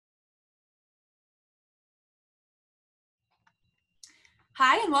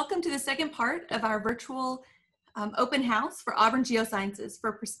Hi, and welcome to the second part of our virtual open house for Auburn Geosciences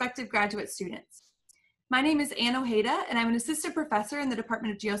for prospective graduate students. My name is Ann Ojeda, and I'm an assistant professor in the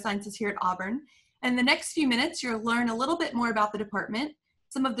Department of Geosciences here at Auburn. And in the next few minutes, you'll learn a little bit more about the department,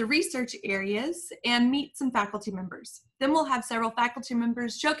 some of the research areas, and meet some faculty members. Then we'll have several faculty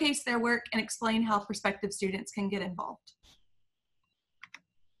members showcase their work and explain how prospective students can get involved.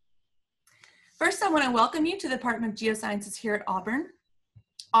 First, I want to welcome you to the Department of Geosciences here at Auburn.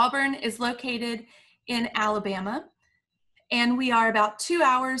 Auburn is located in Alabama, and we are about 2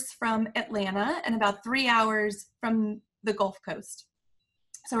 hours from Atlanta and about 3 hours from the Gulf Coast.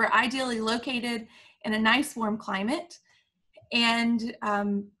 So we're ideally located in a nice warm climate. And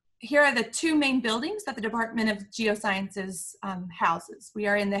here are the two main buildings that the Department of Geosciences houses. We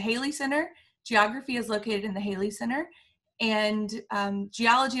are in the Haley Center. Geography is located in the Haley Center, and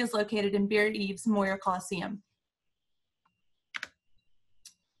geology is located in Beer Eves Memorial Coliseum.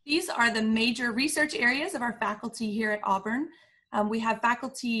 These are the major research areas of our faculty here at Auburn. We have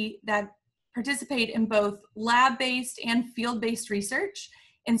faculty that participate in both lab-based and field-based research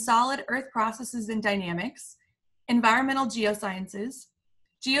in solid earth processes and dynamics, environmental geosciences,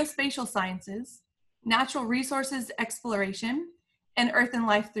 geospatial sciences, natural resources exploration, and earth and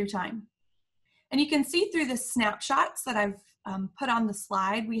life through time. And you can see through the snapshots that I've put on the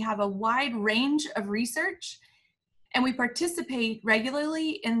slide, we have a wide range of research, and we participate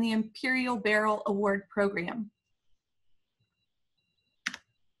regularly in the Imperial Barrel Award program.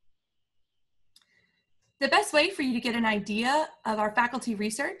 The best way for you to get an idea of our faculty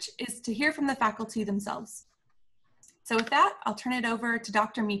research is to hear from the faculty themselves. So with that, I'll turn it over to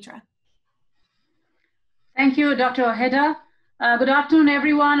Dr. Mitra. Thank you, Dr. Ojeda. Good afternoon,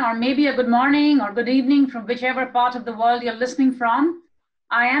 everyone, or maybe a good morning or good evening from whichever part of the world you're listening from.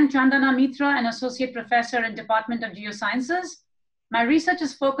 I am Chandana Mitra, an associate professor in Department of Geosciences. My research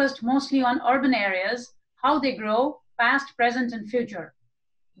is focused mostly on urban areas, how they grow, past, present, and future.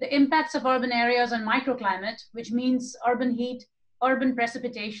 The impacts of urban areas on microclimate, which means urban heat, urban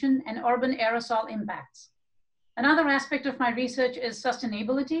precipitation, and urban aerosol impacts. Another aspect of my research is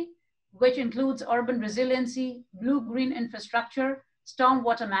sustainability, which includes urban resiliency, blue-green infrastructure,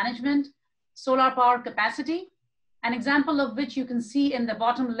 stormwater management, solar power capacity, an example of which you can see in the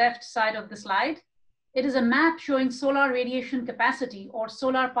bottom left side of the slide. It is a map showing solar radiation capacity or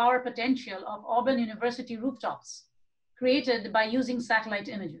solar power potential of Auburn University rooftops, created by using satellite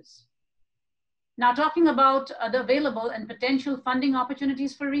images. Now, talking about the available and potential funding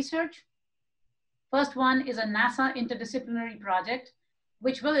opportunities for research. First one is a NASA interdisciplinary project,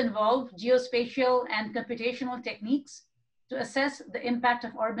 which will involve geospatial and computational techniques to assess the impact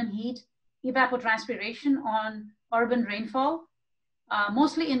of urban heat, evapotranspiration on urban rainfall,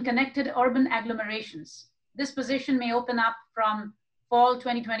 mostly in connected urban agglomerations. This position may open up from fall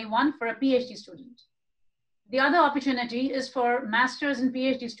 2021 for a PhD student. The other opportunity is for master's and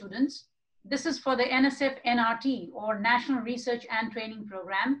PhD students. This is for the NSF NRT, or National Research and Training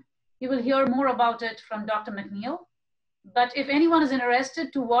Program. You will hear more about it from Dr. McNeil. But if anyone is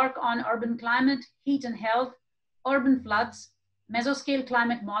interested to work on urban climate, heat and health, urban floods, mesoscale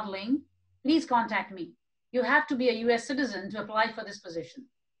climate modeling, please contact me. You have to be a US citizen to apply for this position.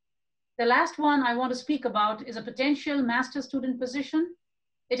 The last one I want to speak about is a potential master's student position.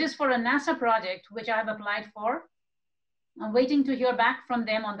 It is for a NASA project, which I have applied for. I'm waiting to hear back from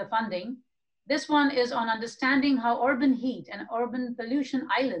them on the funding. This one is on understanding how urban heat and urban pollution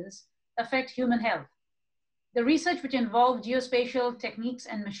islands affect human health. The research which involves geospatial techniques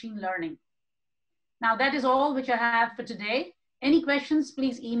and machine learning. Now that is all which I have for today. Any questions,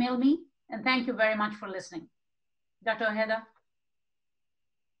 please email me, and thank you very much for listening. Dr. Ojeda.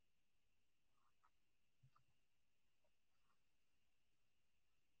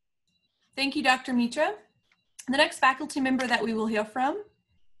 Thank you, Dr. Mitra. The next faculty member that we will hear from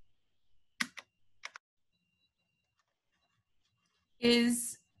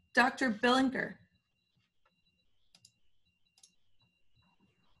is Dr. Billinger.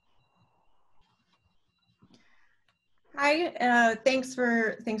 Hi, thanks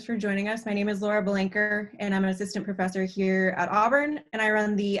for joining us. My name is Laura Belenker, and I'm an assistant professor here at Auburn, and I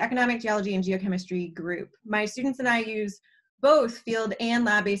run the Economic Geology and Geochemistry group. My students and I use both field and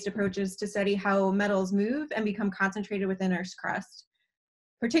lab-based approaches to study how metals move and become concentrated within Earth's crust.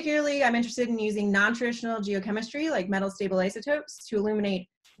 Particularly, I'm interested in using non-traditional geochemistry, like metal stable isotopes, to illuminate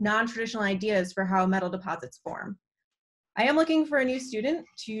non-traditional ideas for how metal deposits form. I am looking for a new student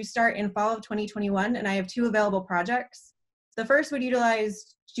to start in fall of 2021, and I have two available projects. The first would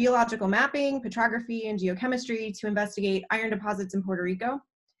utilize geological mapping, petrography, and geochemistry to investigate iron deposits in Puerto Rico.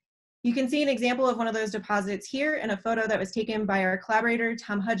 You can see an example of one of those deposits here in a photo that was taken by our collaborator,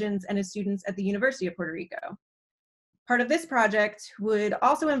 Tom Hudgens, and his students at the University of Puerto Rico. Part of this project would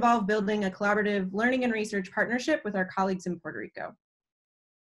also involve building a collaborative learning and research partnership with our colleagues in Puerto Rico.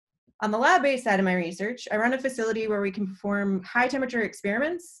 On the lab-based side of my research, I run a facility where we can perform high-temperature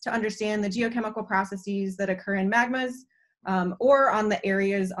experiments to understand the geochemical processes that occur in magmas or on the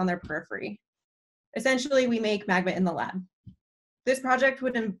areas on their periphery. Essentially, we make magma in the lab. This project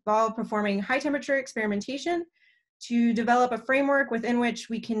would involve performing high-temperature experimentation to develop a framework within which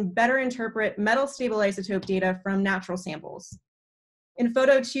we can better interpret metal-stable isotope data from natural samples. In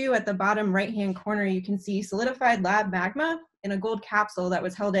photo 2 at the bottom right-hand corner, you can see solidified lab magma in a gold capsule that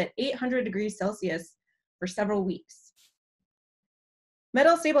was held at 800 degrees Celsius for several weeks.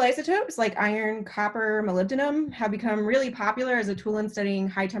 Metal-stable isotopes like iron, copper, molybdenum have become really popular as a tool in studying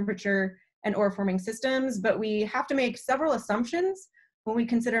high-temperature and ore-forming systems, but we have to make several assumptions when we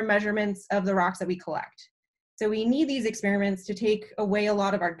consider measurements of the rocks that we collect. So we need these experiments to take away a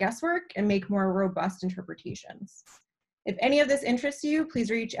lot of our guesswork and make more robust interpretations. If any of this interests you,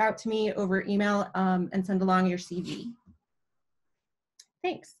 please reach out to me over email and send along your CV.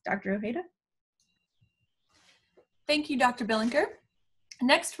 Thanks, Dr. Ojeda. Thank you, Dr. Billinker.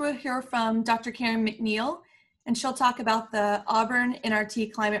 Next, we'll hear from Dr. Karen McNeil, and she'll talk about the Auburn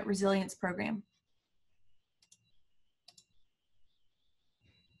NRT Climate Resilience Program.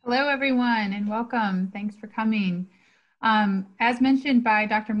 Hello, everyone, and welcome. Thanks for coming. As mentioned by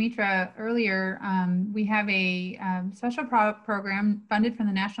Dr. Mitra earlier, we have a special program funded from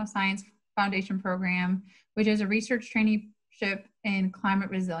the National Science Foundation Program, which is a research traineeship in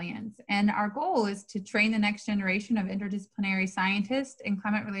climate resilience. And our goal is to train the next generation of interdisciplinary scientists in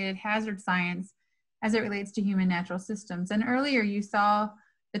climate-related hazard science as it relates to human natural systems. And earlier you saw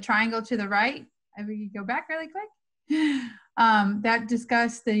the triangle to the right. If we could go back really quick. That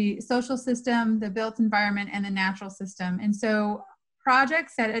discussed the social system, the built environment, and the natural system. And so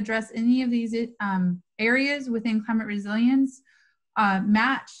projects that address any of these areas within climate resilience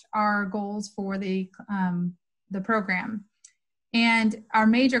match our goals for the program. And our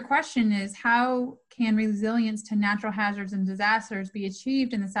major question is, how can resilience to natural hazards and disasters be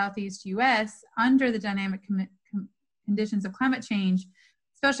achieved in the Southeast US under the dynamic conditions of climate change,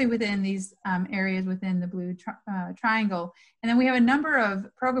 especially within these areas within the blue triangle? And then we have a number of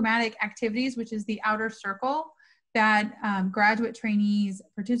programmatic activities, which is the outer circle, that graduate trainees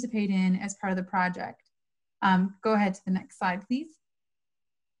participate in as part of the project. Go ahead to the next slide, please.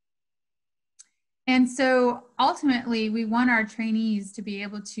 And so ultimately, we want our trainees to be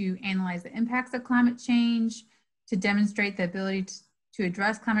able to analyze the impacts of climate change, to demonstrate the ability to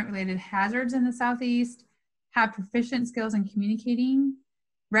address climate-related hazards in the Southeast, have proficient skills in communicating,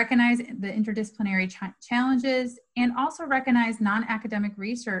 recognize the interdisciplinary challenges, and also recognize non-academic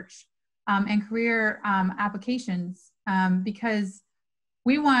research and career applications, because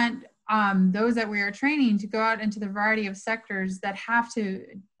we want those that we are training to go out into the variety of sectors that have to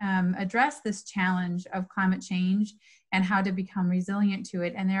address this challenge of climate change and how to become resilient to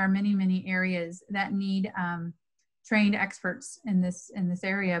it. And there are many, many areas that need trained experts in this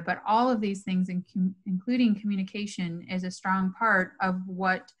area, but all of these things, including communication, is a strong part of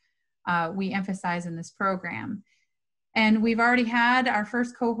what we emphasize in this program. And we've already had our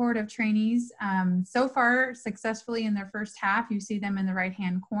first cohort of trainees so far successfully in their first half. You see them in the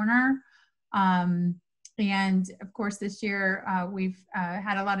right-hand corner. And of course, this year we've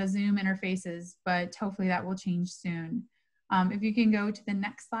had a lot of Zoom interfaces, but hopefully that will change soon. If you can go to the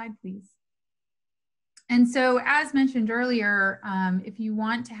next slide, please. And so, as mentioned earlier, if you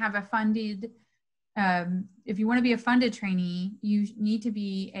want to have a funded, if you want to be a funded trainee, you need to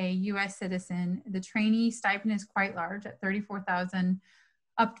be a U.S. citizen. The trainee stipend is quite large at $34,000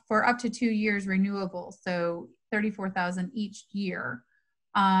 for up to 2 years renewable, so $34,000 each year.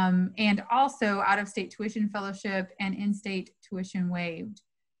 And also out-of-state tuition fellowship and in-state tuition waived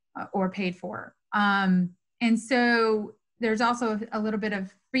or paid for. And so there's also a little bit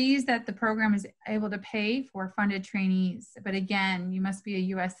of fees that the program is able to pay for funded trainees. But again, you must be a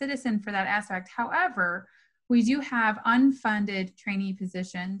U.S. citizen for that aspect. However, we do have unfunded trainee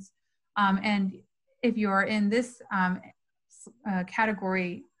positions. And if you're in this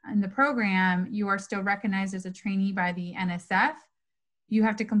category in the program, you are still recognized as a trainee by the NSF. You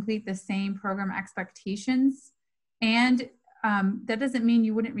have to complete the same program expectations. And that doesn't mean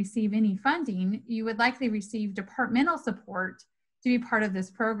you wouldn't receive any funding. You would likely receive departmental support to be part of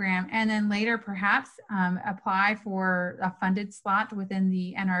this program, and then later perhaps apply for a funded slot within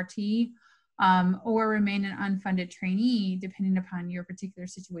the NRT or remain an unfunded trainee depending upon your particular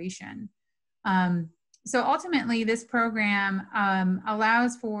situation. So ultimately, this program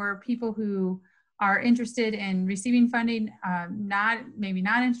allows for people who are interested in receiving funding, maybe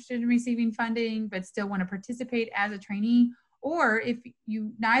not interested in receiving funding, but still want to participate as a trainee, or if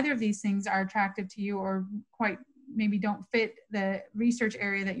neither of these things are attractive to you or quite maybe don't fit the research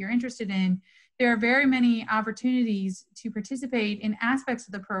area that you're interested in, there are very many opportunities to participate in aspects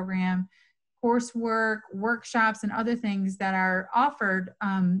of the program, coursework, workshops, and other things that are offered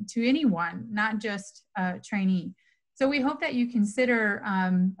to anyone, not just a trainee. So we hope that you consider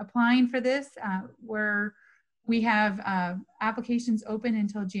applying for this. Where we have applications open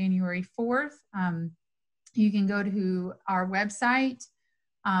until January 4th. You can go to our website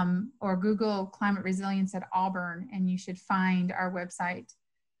or Google Climate Resilience at Auburn, and you should find our website.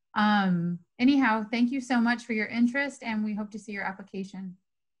 Anyhow, thank you so much for your interest, and we hope to see your application.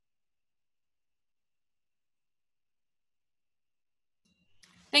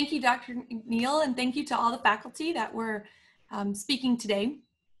 Thank you, Dr. Neal, and thank you to all the faculty that were speaking today.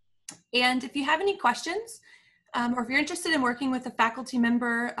 And if you have any questions, or if you're interested in working with a faculty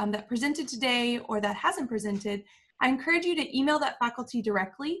member that presented today or that hasn't presented, I encourage you to email that faculty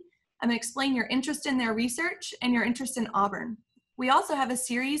directly and explain your interest in their research and your interest in Auburn. We also have a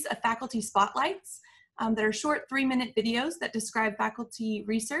series of faculty spotlights that are short 3-minute videos that describe faculty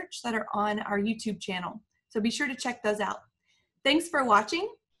research that are on our YouTube channel. So be sure to check those out. Thanks for watching,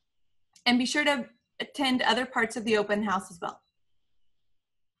 and be sure to attend other parts of the open house as well.